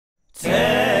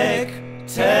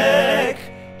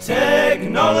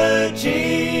Technology.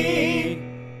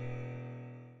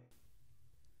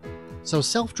 So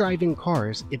self-driving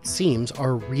cars, it seems,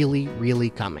 are really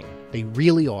coming. They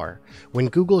really are. When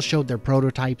Google showed their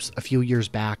prototypes a few years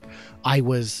back, I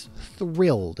was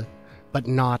thrilled, but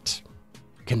not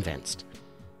convinced.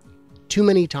 Too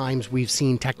many times we've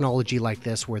seen technology like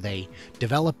this where they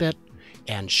develop it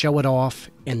and show it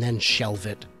off and then shelve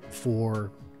it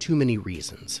for too many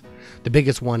reasons. The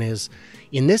biggest one is,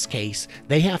 in this case,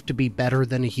 they have to be better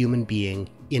than a human being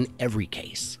in every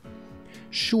case.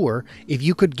 Sure, if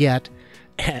you could get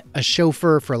a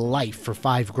chauffeur for life for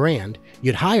 $5,000,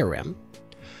 you'd hire him.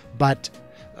 But,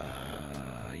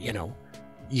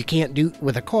 you can't do it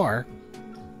with a car.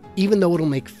 Even though it'll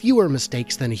make fewer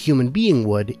mistakes than a human being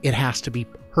would, it has to be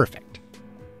perfect.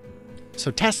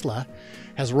 So Tesla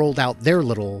has rolled out their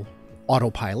little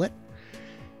autopilot.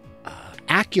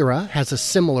 Acura has a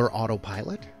similar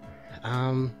autopilot.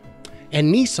 And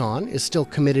Nissan is still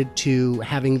committed to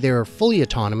having their fully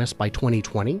autonomous by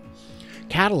 2020.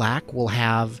 Cadillac will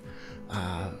have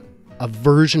a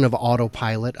version of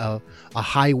autopilot, a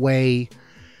highway,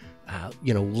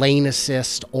 lane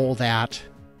assist, all that,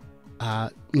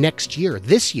 next year.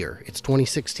 This year, it's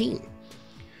 2016.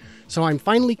 So I'm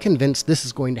finally convinced this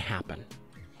is going to happen.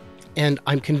 And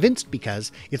I'm convinced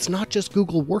because it's not just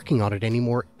Google working on it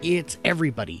anymore, it's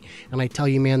everybody. And I tell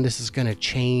you, man, this is going to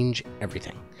change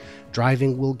everything.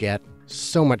 Driving will get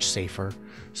so much safer,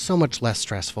 so much less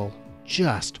stressful,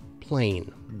 just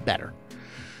plain better.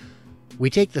 We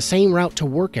take the same route to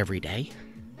work every day,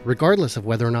 regardless of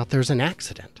whether or not there's an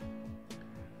accident.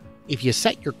 If you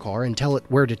set your car and tell it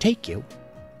where to take you,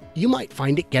 you might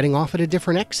find it getting off at a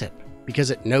different exit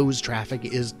because it knows traffic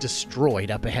is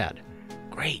destroyed up ahead.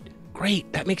 Great.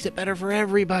 That makes it better for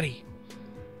everybody.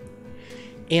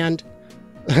 And,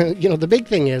 the big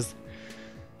thing is,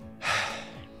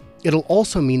 it'll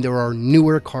also mean there are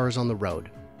newer cars on the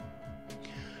road.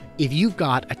 If you've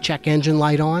got a check engine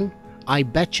light on, I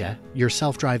betcha your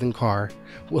self-driving car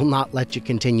will not let you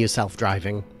continue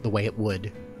self-driving the way it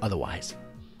would otherwise.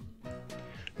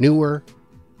 Newer,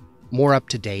 more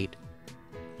up-to-date.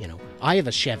 I have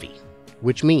a Chevy,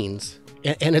 which means,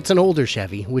 and it's an older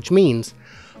Chevy, which means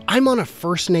I'm on a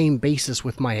first-name basis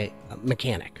with my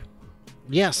mechanic.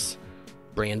 Yes,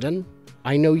 Brandon,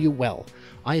 I know you well.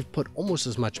 I have put almost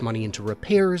as much money into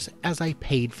repairs as I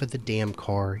paid for the damn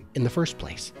car in the first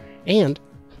place. And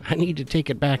I need to take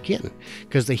it back in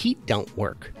because the heat don't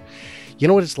work. You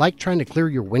know what it's like trying to clear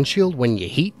your windshield when your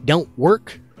heat don't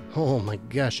work? Oh my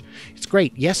gosh, it's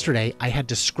great. Yesterday, I had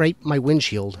to scrape my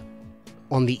windshield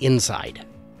on the inside.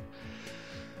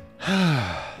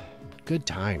 Good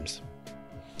times.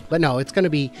 But no, it's going to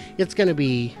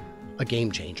be a game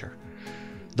changer.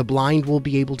 The blind will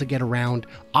be able to get around.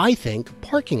 I think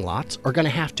parking lots are going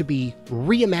to have to be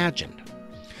reimagined.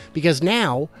 Because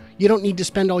now, you don't need to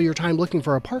spend all your time looking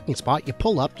for a parking spot. You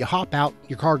pull up, you hop out,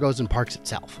 your car goes and parks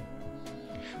itself.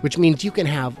 Which means you can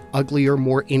have uglier,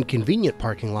 more inconvenient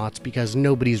parking lots because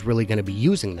nobody's really going to be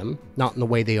using them. Not in the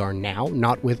way they are now,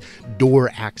 not with door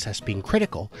access being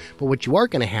critical. But what you are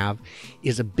going to have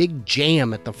is a big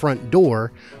jam at the front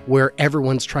door where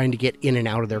everyone's trying to get in and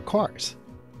out of their cars.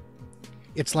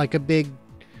 It's like a big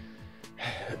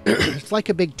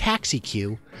taxi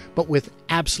queue, but with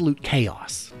absolute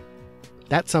chaos.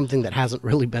 That's something that hasn't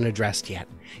really been addressed yet.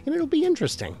 And it'll be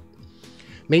interesting.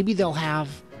 Maybe they'll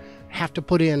have to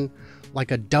put in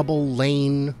like a double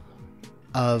lane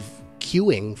of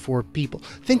queuing for people.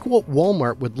 Think what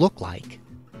Walmart would look like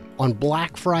on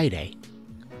Black Friday,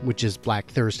 which is Black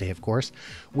Thursday, of course,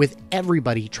 with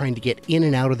everybody trying to get in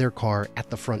and out of their car at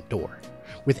the front door,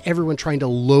 with everyone trying to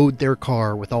load their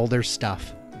car with all their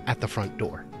stuff at the front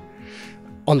door.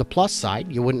 On the plus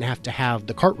side, you wouldn't have to have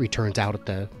the cart returns out at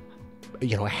the,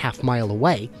 a half mile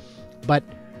away, but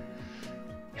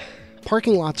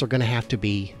parking lots are going to have to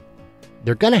be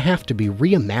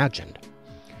reimagined.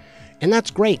 And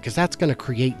that's great because that's going to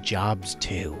create jobs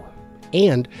too.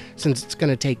 And since it's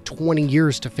going to take 20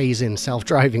 years to phase in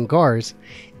self-driving cars,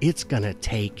 it's going to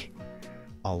take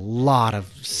a lot of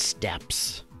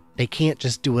steps. They can't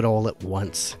just do it all at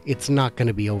once. It's not going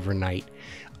to be overnight.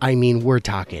 I mean, we're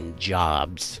talking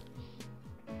jobs.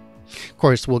 Of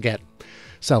course, we'll get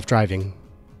self-driving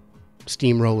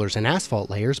steamrollers and asphalt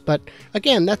layers, but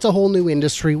again, that's a whole new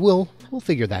industry. We'll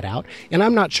figure that out. And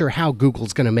I'm not sure how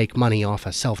Google's going to make money off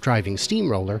a self-driving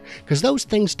steamroller because those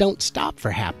things don't stop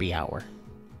for happy hour.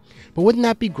 But wouldn't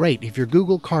that be great if your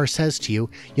Google car says to you,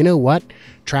 you know what?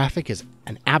 Traffic is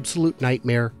an absolute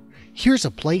nightmare. Here's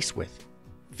a place with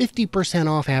 50%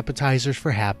 off appetizers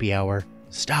for happy hour.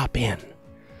 Stop in.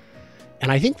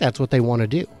 And I think that's what they want to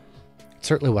do. It's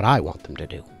certainly what I want them to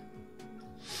do.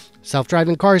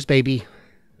 Self-driving cars, baby.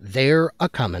 They're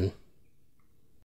a-comin'.